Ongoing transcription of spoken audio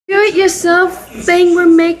do-it-yourself thing we're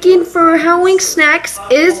making for our Halloween snacks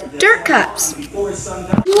is dirt cups.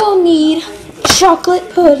 You will need chocolate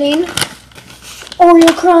pudding,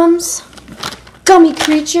 Oreo crumbs, gummy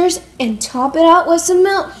creatures, and top it out with some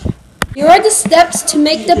milk. Here are the steps to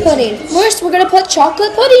make the pudding. First, we're going to put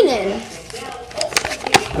chocolate pudding in.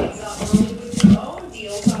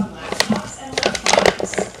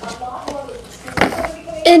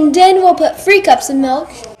 And then we'll put 3 cups of milk.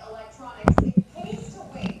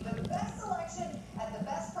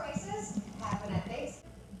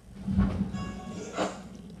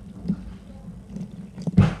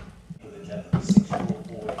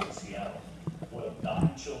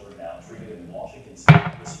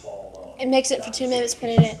 And mix it for 2 minutes, put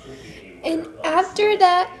it in. And after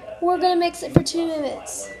that, we're going to mix it for 2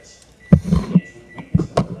 minutes.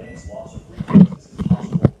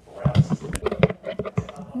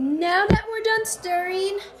 Now that we're done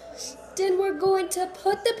stirring, then we're going to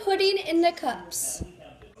put the pudding in the cups.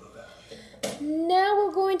 Now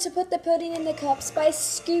we're going to put the pudding in the cups by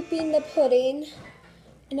scooping the pudding.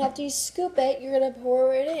 And after you scoop it, you're going to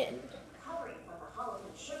pour it in.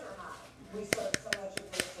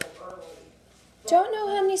 Don't know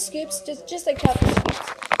how many scoops, just a couple scoops.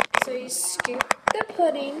 So you scoop the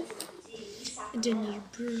pudding, and then you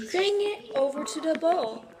bring it over to the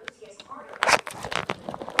bowl.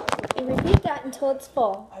 And repeat that until it's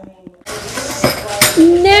full.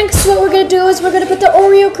 Next, what we're going to do is we're going to put the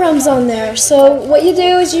Oreo crumbs on there. So what you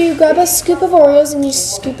do is you grab a scoop of Oreos and you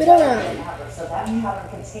scoop it around.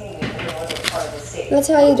 That's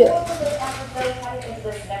how you do it.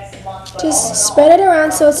 Just spread it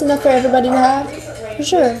around so it's enough for everybody to have, for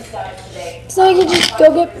sure. So you can just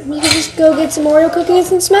go get some Oreo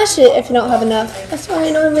cookies and smash it if you don't have enough. That's what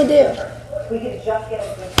I normally do.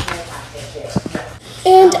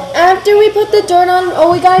 And after we put the dirt on,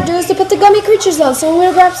 all we gotta do is to put the gummy creatures on. So I'm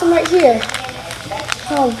gonna grab some right here.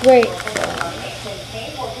 Oh, great.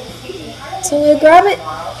 So I'm gonna grab it,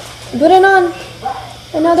 put it on.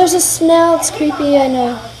 I know there's a smell, it's creepy, I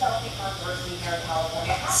know.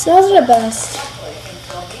 Smells are the best.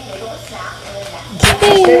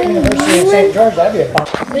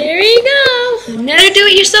 There you go. Another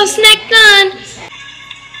do-it-yourself snack done.